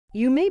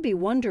You may be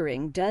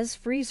wondering, does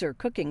freezer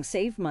cooking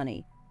save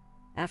money?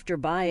 After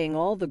buying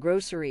all the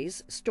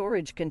groceries,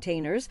 storage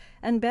containers,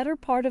 and better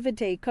part of a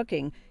day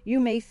cooking,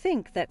 you may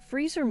think that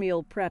freezer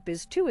meal prep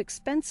is too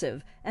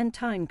expensive and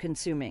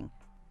time-consuming.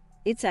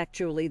 It's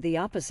actually the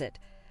opposite.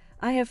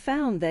 I have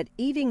found that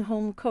eating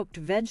home-cooked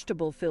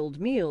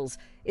vegetable-filled meals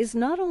is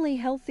not only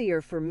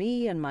healthier for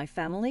me and my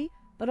family,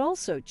 but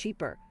also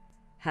cheaper.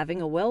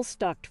 Having a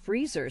well-stocked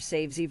freezer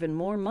saves even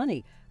more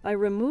money by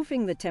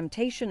removing the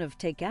temptation of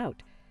takeout.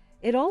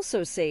 It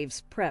also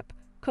saves prep,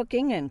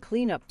 cooking, and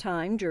cleanup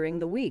time during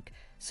the week,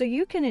 so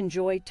you can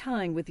enjoy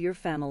time with your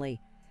family.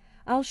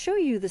 I'll show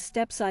you the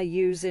steps I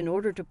use in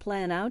order to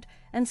plan out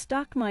and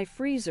stock my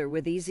freezer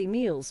with easy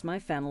meals my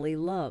family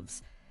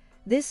loves.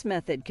 This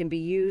method can be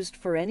used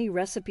for any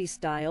recipe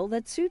style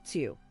that suits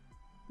you.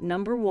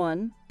 Number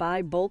 1,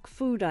 buy bulk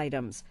food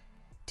items.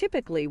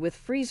 Typically, with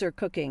freezer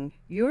cooking,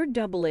 you're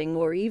doubling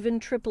or even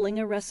tripling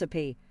a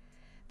recipe.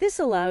 This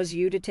allows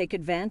you to take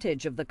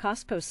advantage of the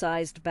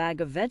Costco-sized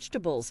bag of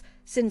vegetables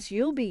since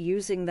you'll be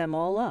using them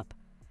all up.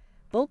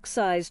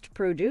 Bulk-sized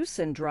produce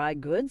and dry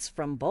goods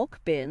from bulk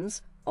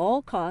bins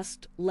all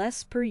cost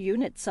less per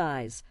unit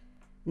size.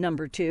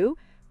 Number 2,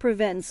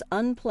 prevents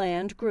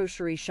unplanned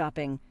grocery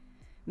shopping.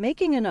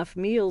 Making enough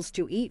meals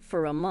to eat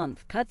for a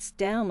month cuts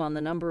down on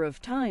the number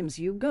of times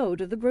you go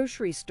to the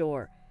grocery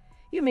store.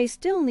 You may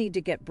still need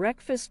to get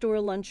breakfast or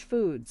lunch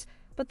foods,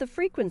 but the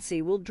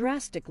frequency will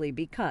drastically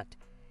be cut.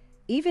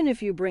 Even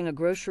if you bring a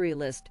grocery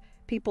list,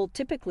 people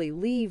typically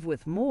leave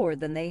with more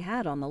than they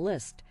had on the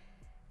list.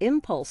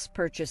 Impulse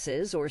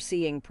purchases or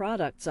seeing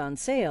products on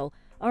sale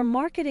are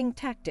marketing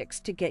tactics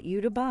to get you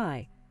to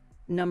buy.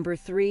 Number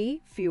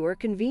 3, fewer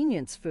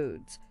convenience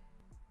foods.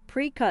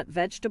 Pre-cut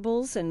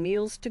vegetables and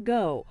meals to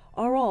go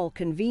are all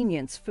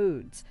convenience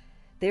foods.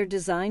 They're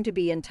designed to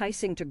be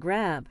enticing to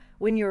grab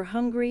when you're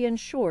hungry and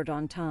short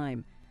on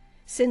time.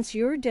 Since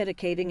you're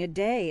dedicating a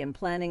day and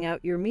planning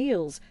out your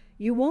meals,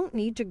 you won't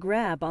need to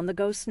grab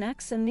on-the-go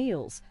snacks and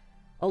meals.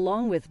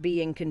 Along with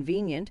being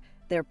convenient,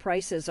 their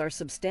prices are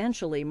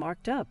substantially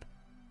marked up.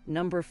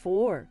 Number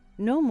 4,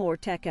 no more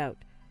takeout.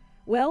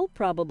 Well,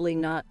 probably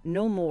not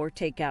no more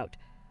takeout,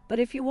 but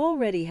if you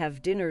already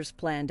have dinners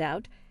planned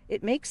out,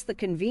 it makes the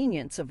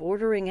convenience of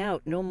ordering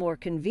out no more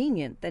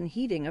convenient than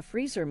heating a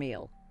freezer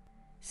meal.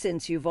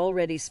 Since you've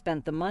already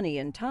spent the money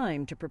and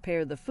time to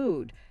prepare the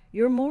food,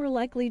 you're more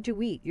likely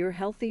to eat your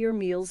healthier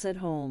meals at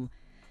home.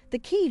 The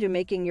key to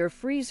making your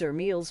freezer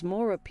meals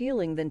more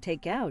appealing than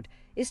takeout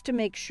is to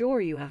make sure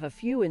you have a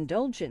few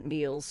indulgent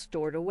meals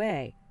stored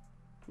away.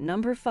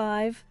 Number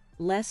 5,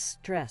 less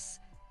stress.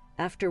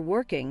 After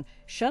working,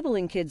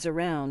 shuttling kids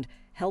around,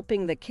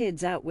 helping the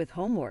kids out with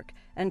homework,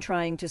 and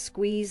trying to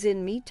squeeze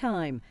in me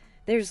time,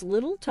 there's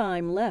little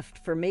time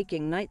left for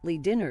making nightly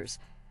dinners.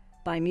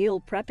 By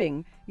meal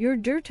prepping, you're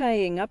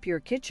dirtying up your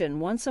kitchen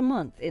once a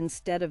month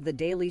instead of the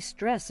daily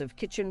stress of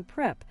kitchen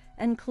prep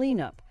and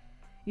cleanup.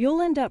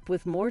 You'll end up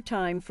with more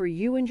time for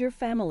you and your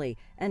family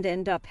and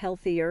end up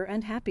healthier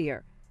and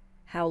happier.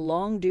 How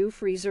long do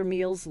freezer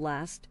meals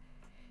last?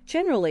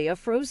 Generally, a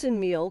frozen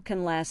meal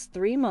can last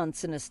 3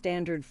 months in a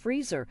standard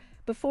freezer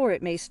before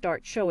it may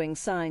start showing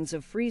signs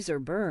of freezer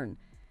burn.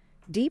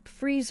 Deep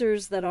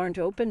freezers that aren't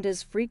opened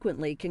as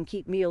frequently can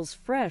keep meals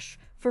fresh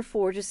for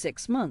 4 to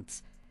 6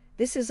 months.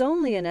 This is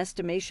only an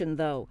estimation,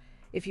 though.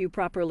 If you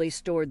properly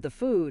stored the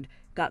food,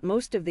 got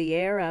most of the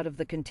air out of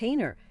the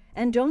container,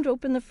 and don't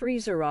open the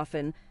freezer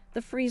often,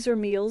 the freezer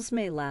meals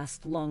may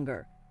last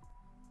longer.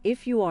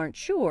 If you aren't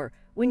sure,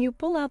 when you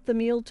pull out the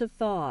meal to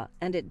thaw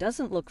and it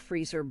doesn't look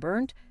freezer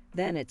burnt,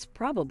 then it's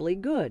probably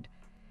good.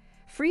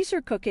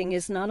 Freezer cooking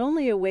is not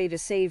only a way to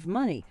save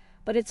money,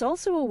 but it's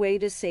also a way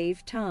to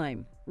save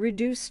time,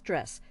 reduce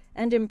stress,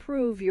 and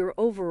improve your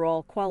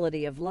overall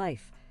quality of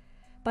life.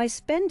 By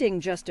spending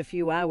just a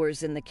few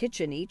hours in the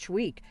kitchen each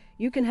week,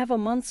 you can have a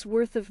month's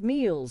worth of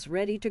meals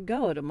ready to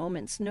go at a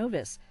moment's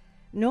notice.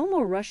 No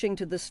more rushing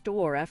to the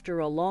store after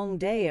a long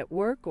day at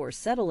work or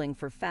settling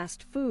for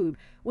fast food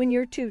when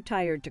you're too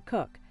tired to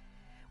cook.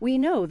 We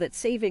know that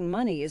saving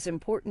money is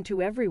important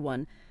to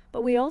everyone,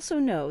 but we also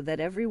know that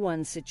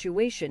everyone's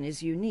situation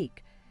is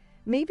unique.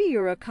 Maybe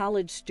you're a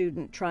college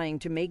student trying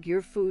to make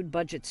your food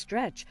budget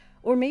stretch,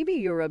 or maybe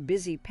you're a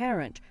busy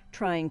parent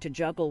trying to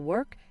juggle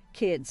work,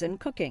 kids, and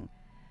cooking.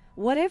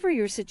 Whatever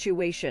your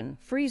situation,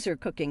 freezer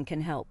cooking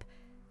can help.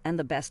 And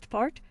the best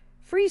part?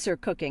 Freezer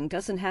cooking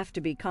doesn't have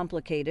to be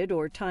complicated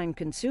or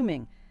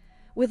time-consuming.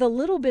 With a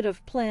little bit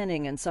of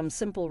planning and some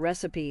simple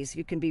recipes,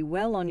 you can be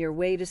well on your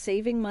way to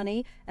saving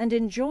money and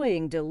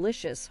enjoying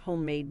delicious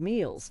homemade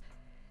meals.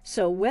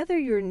 So whether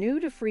you're new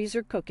to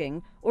freezer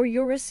cooking or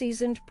you're a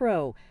seasoned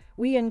pro,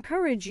 we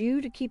encourage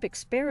you to keep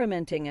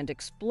experimenting and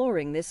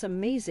exploring this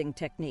amazing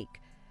technique.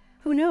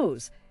 Who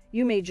knows?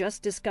 You may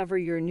just discover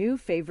your new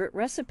favorite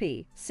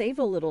recipe, save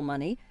a little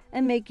money,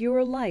 and make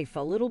your life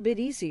a little bit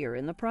easier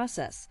in the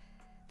process.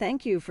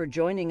 Thank you for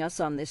joining us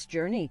on this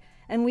journey,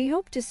 and we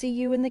hope to see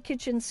you in the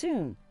kitchen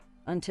soon.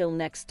 Until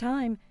next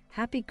time,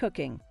 happy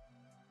cooking!